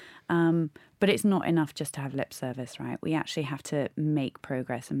changes. But it's not enough just to have lip service, right? We actually have to make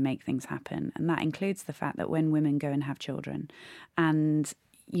progress and make things happen. And that includes the fact that when women go and have children and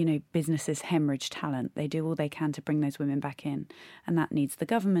businesses hemorrhage talent, they do all they can to bring those women back in. And that needs the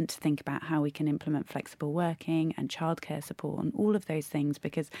government to think about how we can implement flexible working and childcare support and all of those things,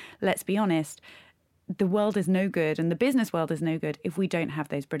 because let's be honest, the world is no good and the business world is no good if we don't have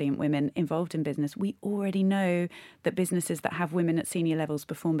those brilliant women involved in business. We already know that businesses that have women at senior levels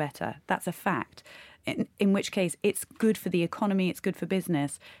perform better. That's a fact. In which case, it's good for the economy, it's good for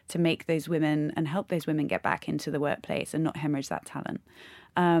business to make those women and help those women get back into the workplace and not hemorrhage that talent.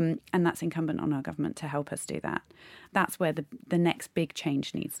 And that's incumbent on our government to help us do that. That's where the next big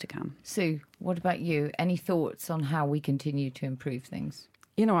change needs to come. Sue, what about you? Any thoughts on how we continue to improve things?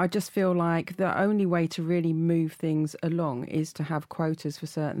 I just feel like the only way to really move things along is to have quotas for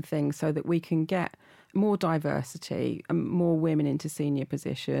certain things so that we can get more diversity, more women into senior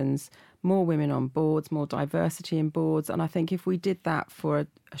positions, more women on boards, more diversity in boards. And I think if we did that for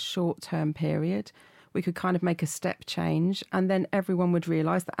a short-term period, we could kind of make a step change, and then everyone would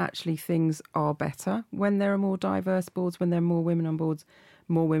realise that actually things are better when there are more diverse boards, when there are more women on boards,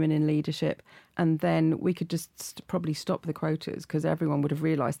 more women in leadership. And then we could just probably stop the quotas, because everyone would have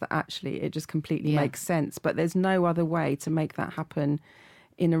realised that actually it just completely makes sense. But there's no other way to make that happen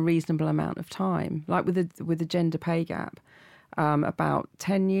in a reasonable amount of time. Like with the gender pay gap, about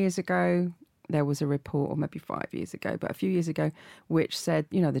 10 years ago, there was a report, or maybe 5 years ago, but a few years ago, which said,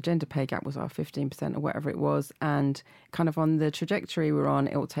 the gender pay gap was 15% or whatever it was. And kind of on the trajectory we're on,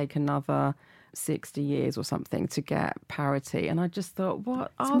 it will take another 60 years or something to get parity. And I just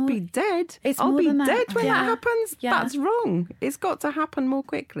thought, I'll be dead when that happens. Yeah. That's wrong. It's got to happen more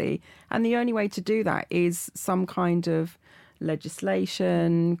quickly. And the only way to do that is some kind of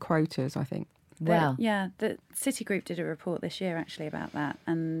legislation, quotas, I think. Wow. The Citigroup did a report this year actually about that.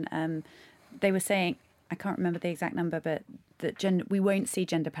 And they were saying, I can't remember the exact number, but that we won't see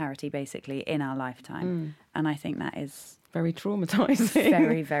gender parity basically in our lifetime. And I think that is very traumatising.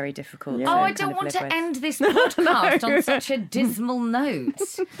 Very, very difficult. Yeah. I don't want to end this podcast on such a dismal note,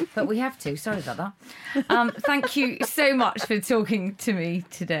 but we have to. Sorry about that. Thank you so much for talking to me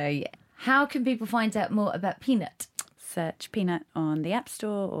today. How can people find out more about Peanut? Search Peanut on the App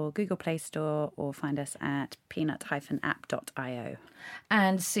Store or Google Play Store, or find us at peanut-app.io.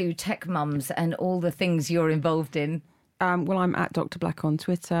 And Sue, Tech Mums and all the things you're involved in. Well, I'm at Dr. Black on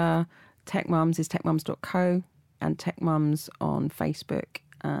Twitter. Tech Mums is techmums.co, and Tech Mums on Facebook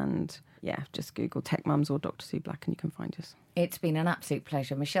and yeah, just Google Tech Mums or Dr. Sue Black and you can find us. It's been an absolute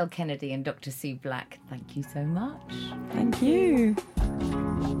pleasure. Michelle Kennedy and Dr. Sue Black, thank you so much. Thank you.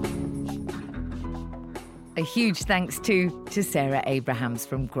 A huge thanks to Sarah Abrahams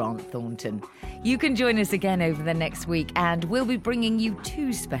from Grant Thornton. You can join us again over the next week, and we'll be bringing you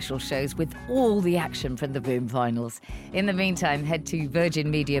 2 special shows with all the action from the Boom Finals. In the meantime, head to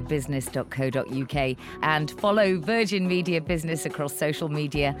virginmediabusiness.co.uk and follow Virgin Media Business across social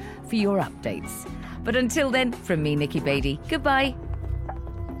media for your updates. But until then, from me, Nikki Beattie, goodbye.